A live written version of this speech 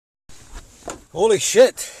Holy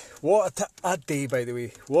shit! What a day, by the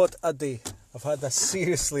way. What a day. I've had a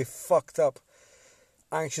seriously fucked up,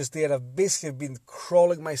 anxious day, and I've basically been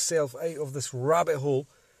crawling myself out of this rabbit hole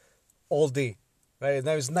all day. Right,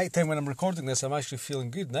 now it's night time when I'm recording this. I'm actually feeling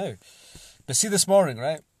good now. But see, this morning,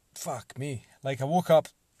 right? Fuck me. Like, I woke up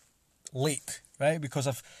late, right? Because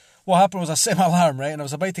what happened was I set my alarm, right? And I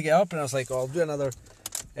was about to get up, and I was like, oh, I'll do another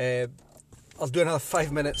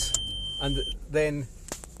 5 minutes, and then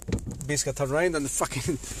basically I turned around and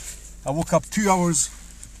I woke up 2 hours,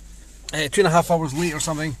 2.5 hours late or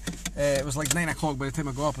something. It was like 9 o'clock by the time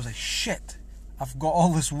I got up. I was like, shit, I've got all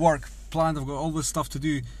this work planned, I've got all this stuff to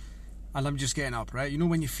do, and I'm just getting up, right? You know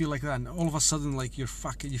when you feel like that, and all of a sudden, like, you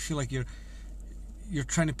feel like you're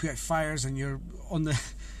trying to put out fires, and you're on the,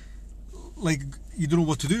 like, you don't know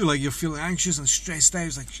what to do, like, you're feeling anxious and stressed out.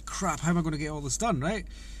 It's like, crap, how am I going to get all this done, right?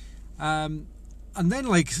 And then,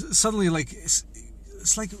 like, suddenly, like, it's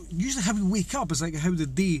like, usually how we wake up is like how the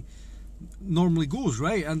day normally goes,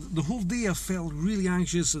 right? And the whole day I felt really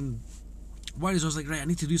anxious and worried. I was like, right, I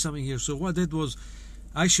need to do something here. So what I did was,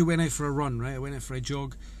 I actually went out for a run, right? I went out for a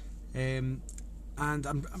jog, and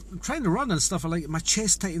I'm trying to run and stuff. I like, my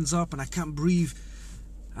chest tightens up and I can't breathe,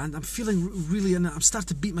 and I'm feeling really, and I'm starting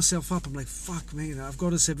to beat myself up. I'm like, fuck, man, I've got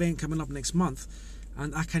this event coming up next month,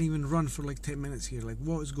 and I can't even run for like 10 minutes here. Like,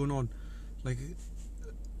 what is going on? Like,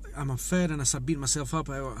 I'm unfair, and I start beating myself up.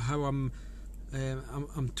 How I'm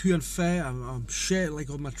too unfair. I'm shit. Like,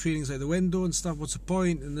 all my training's out the window and stuff. What's the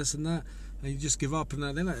point? And this and that. And you just give up. And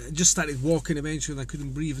then I just started walking eventually, and I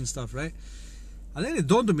couldn't breathe and stuff, right? And then it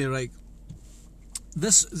dawned on me, like,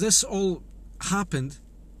 this all happened,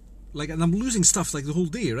 like, and I'm losing stuff like the whole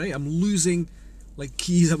day, right? I'm losing, like,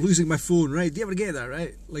 keys. I'm losing my phone, right? Do you ever get that,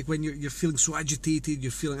 right? Like, when you're feeling so agitated,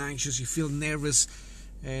 you're feeling anxious, you feel nervous,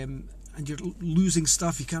 and you're losing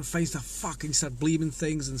stuff, you can't find stuff, fuck, and you start blaming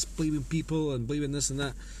things and blaming people and blaming this and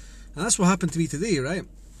that. And that's what happened to me today, right?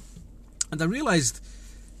 And I realised,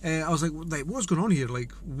 I was like, what's going on here?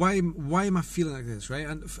 Like, why am I feeling like this, right?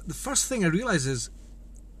 And the first thing I realised is,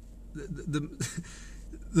 the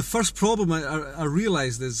first problem I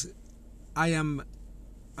realised is, I am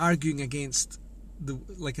arguing against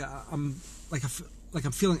I'm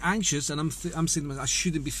feeling anxious, and I'm saying I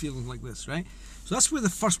shouldn't be feeling like this, right? So that's where the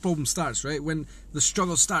first problem starts, right? When the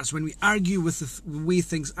struggle starts, when we argue with the way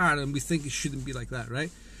things are, and we think it shouldn't be like that, right?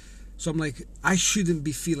 So I'm like, I shouldn't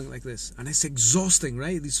be feeling like this, and it's exhausting,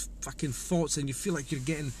 right? These fucking thoughts, and you feel like you're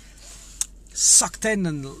getting sucked in,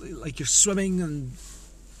 and like you're swimming, and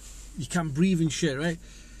you can't breathe and shit, right?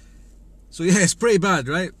 So yeah, it's pretty bad,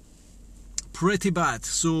 right? Pretty bad.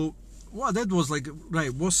 So what I did was, like, right,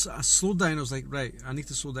 I slowed down. I was like, right, I need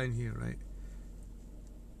to slow down here, right?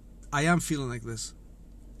 I am feeling like this,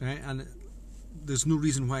 right? And there's no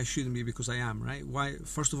reason why I shouldn't be, because I am, right? Why?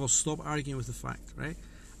 First of all, stop arguing with the fact, right?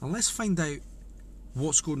 And let's find out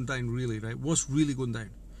what's going down really, right? What's really going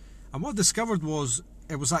down? And what I discovered was,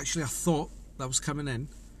 it was actually a thought that was coming in,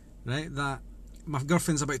 right? That my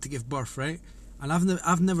girlfriend's about to give birth, right? And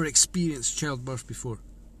I've never experienced childbirth before.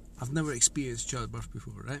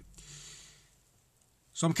 Right?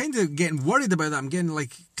 So I'm kind of getting worried about that. I'm getting,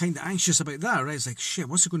 like, kind of anxious about that, right? It's like, shit,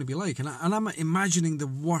 what's it going to be like? And I'm imagining the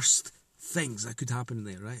worst things that could happen in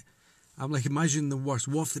there, right? I'm, like, imagining the worst.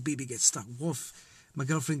 What if the baby gets stuck? What if my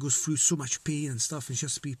girlfriend goes through so much pain and stuff, and she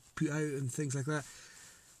has to be put out and things like that?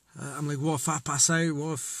 I'm like, what if I pass out?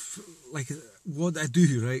 What if, like, what do I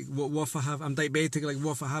do, right? What if I'm diabetic? Like,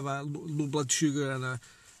 what if I have a low blood sugar, and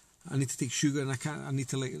I need to take sugar, and I need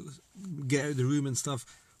to, like, get out of the room and stuff?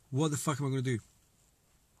 What the fuck am I going to do?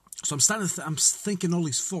 So I'm thinking all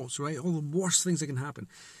these thoughts, right? All the worst things that can happen.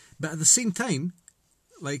 But at the same time,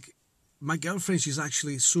 like, my girlfriend, she's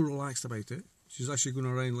actually so relaxed about it. She's actually going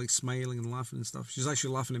around, like, smiling and laughing and stuff. She's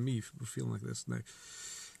actually laughing at me for feeling like this now.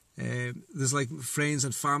 There's, like, friends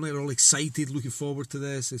and family are all excited, looking forward to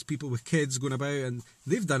this. There's people with kids going about, and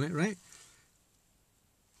they've done it, right?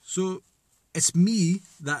 So it's me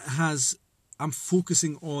I'm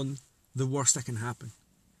focusing on the worst that can happen.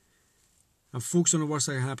 I'm focused on the worst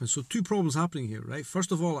that can happen. So two problems happening here, right?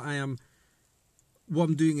 First of all, what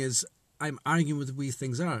I'm doing is, I'm arguing with the way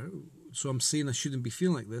things are. So I'm saying I shouldn't be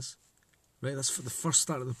feeling like this, right? That's for the first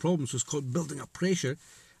start of the problem. So it's called building up pressure.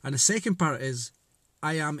 And the second part is,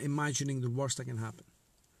 I am imagining the worst that can happen,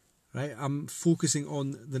 right? I'm focusing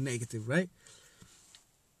on the negative, right?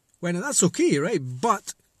 Well, that's okay, right?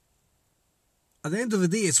 But at the end of the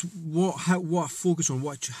day, it's what I focus on,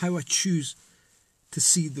 how I choose to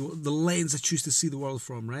see the lens I choose to see the world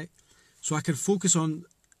from, right? So I can focus on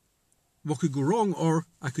what could go wrong, or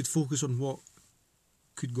I could focus on what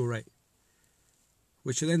could go right.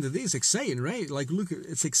 which at the end of the day is exciting, right? Like, look,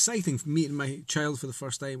 it's exciting meeting my child for the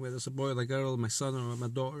first time, whether it's a boy or a girl, my son or my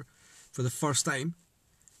daughter, for the first time,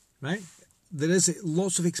 right? There is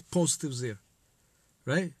lots of positives there,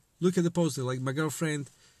 right? Look at the positive. Like, my girlfriend,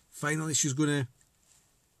 finally she's going to,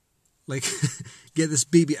 like, get this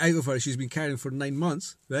baby out of her. She's been carrying for 9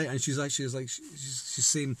 months, right? And she's actually like, she's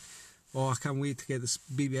saying, oh, I can't wait to get this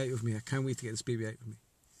baby out of me. I can't wait to get this baby out of me.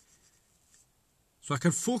 So I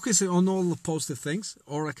can focus on all the positive things,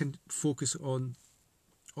 or I can focus on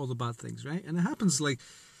all the bad things, right? And it happens, like,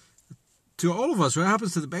 to all of us, right? It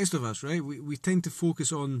happens to the best of us, right? We tend to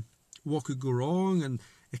focus on what could go wrong, and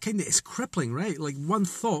it's crippling, right? Like, one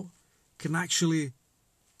thought can actually,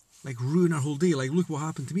 like, ruin our whole day. Like, look what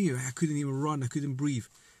happened to me. I couldn't even run. I couldn't breathe.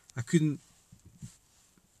 I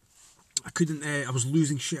was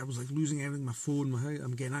losing shit. I was, like, losing everything. My phone,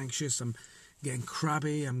 I'm getting anxious. I'm getting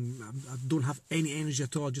crabby. I don't have any energy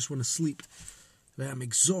at all. I just want to sleep. Right? I'm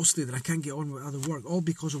exhausted and I can't get on with other work. All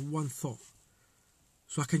because of one thought.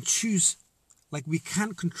 So I can choose. Like, we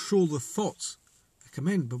can't control the thoughts that come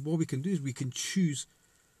in, but what we can do is we can choose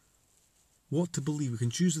what to believe. We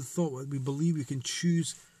can choose the thought what we believe. We can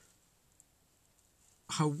choose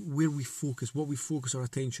where we focus, what we focus our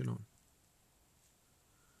attention on.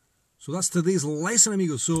 So that's today's lesson,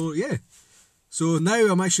 amigos. So yeah, so now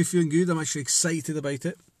I'm actually feeling good. I'm actually excited about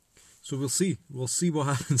it. So we'll see what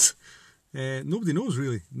happens. Nobody knows,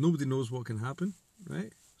 really. Nobody knows what can happen,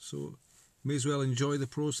 right? So may as well enjoy the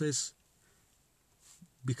process.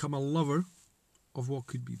 Become a lover of what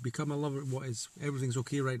could be. Become a lover of what is. Everything's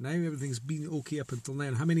okay right now. Everything's been okay up until now.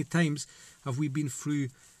 And how many times have we been through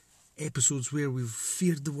episodes where we've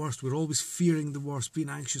feared the worst? We're always fearing the worst, being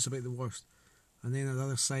anxious about the worst. And then on the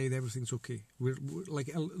other side, everything's okay. We're like,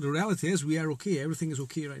 the reality is we are okay. Everything is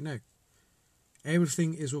okay right now.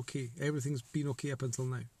 Everything is okay. Everything's been okay up until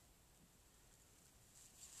now.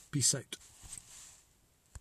 Peace out.